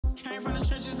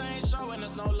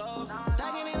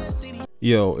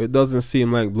Yo, it doesn't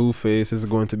seem like Blueface is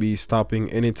going to be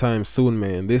stopping anytime soon,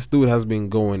 man. This dude has been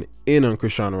going in on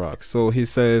Chrisean Rock. So he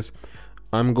says,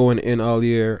 I'm going in all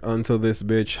year until this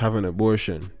bitch have an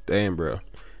abortion. Damn, bro.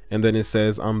 And then it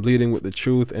says, I'm bleeding with the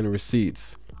truth and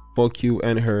receipts. Fuck you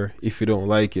and her if you don't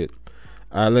like it.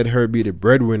 I let her be the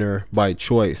breadwinner by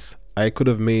choice. I could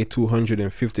have made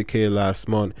 250k last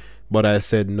month, but I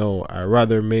said no. I'd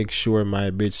rather make sure my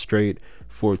bitch straight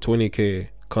for 20k,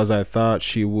 cause I thought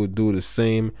she would do the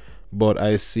same, but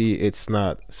I see it's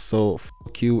not. So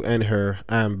fuck you and her.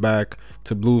 I'm back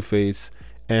to Blueface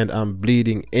and I'm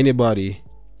bleeding anybody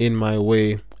in my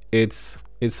way. It's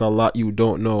a lot you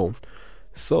don't know.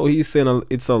 So he's saying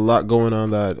it's a lot going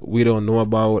on that we don't know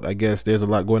about. I guess there's a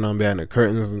lot going on behind the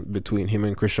curtains between him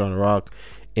and Chrisean Rock,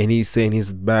 and he's saying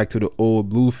he's back to the old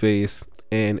Blueface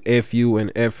and F you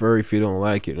and F her if you don't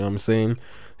like it. You know what I'm saying?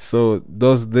 So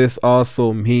does this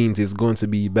also means he's going to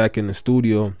be back in the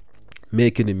studio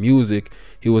making the music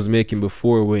he was making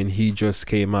before when he just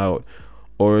came out?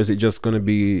 Or is it just going to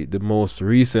be the most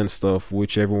recent stuff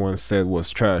which everyone said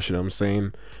was trash? You know what I'm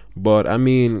saying? But I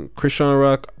mean, Chrisean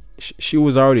Rock, she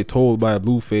was already told by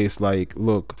Blueface, like,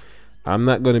 look, I'm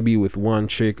not going to be with one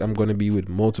chick, I'm going to be with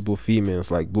multiple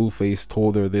females. Like, Blueface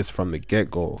told her this from the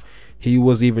get-go. He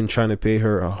was even trying to pay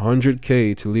her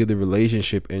 100k to leave the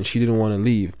relationship, and she didn't want to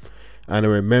leave. And I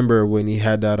remember when he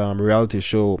had that reality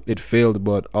show, it failed,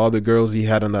 but all the girls he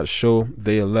had on that show,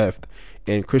 they left.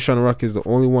 And Chrisean Rock is the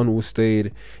only one who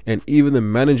stayed, and even the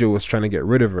manager was trying to get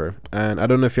rid of her. And I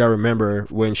don't know if y'all remember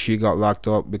when she got locked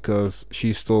up because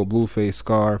she stole Blueface's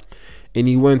car, and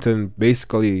he went and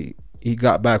basically he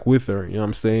got back with her. You know what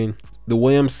I'm saying? The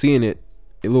way I'm seeing it,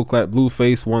 it looked like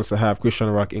Blueface wants to have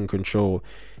Chrisean Rock in control.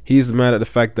 He's mad at the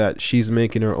fact that she's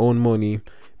making her own money,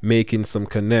 making some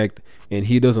connect, and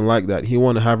he doesn't like that. He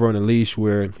want to have her on a leash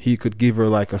where he could give her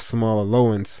like a small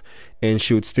allowance and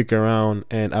she would stick around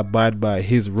and abide by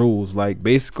his rules, like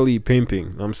basically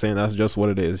pimping. I'm saying that's just what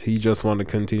it is. He just want to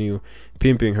continue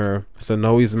pimping her. So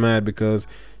now he's mad because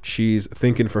she's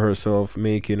thinking for herself,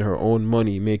 making her own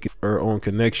money, making her own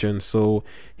connection. So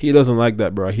he doesn't like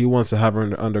that, bro. He wants to have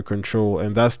her under control,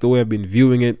 and that's the way I've been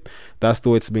viewing it. That's the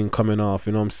way it's been coming off.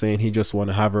 You know what I'm saying? He just want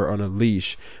to have her on a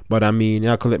leash. But I mean,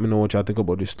 y'all can let me know what y'all think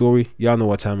about this story. Y'all know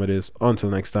what time it is.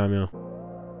 Until next time, y'all.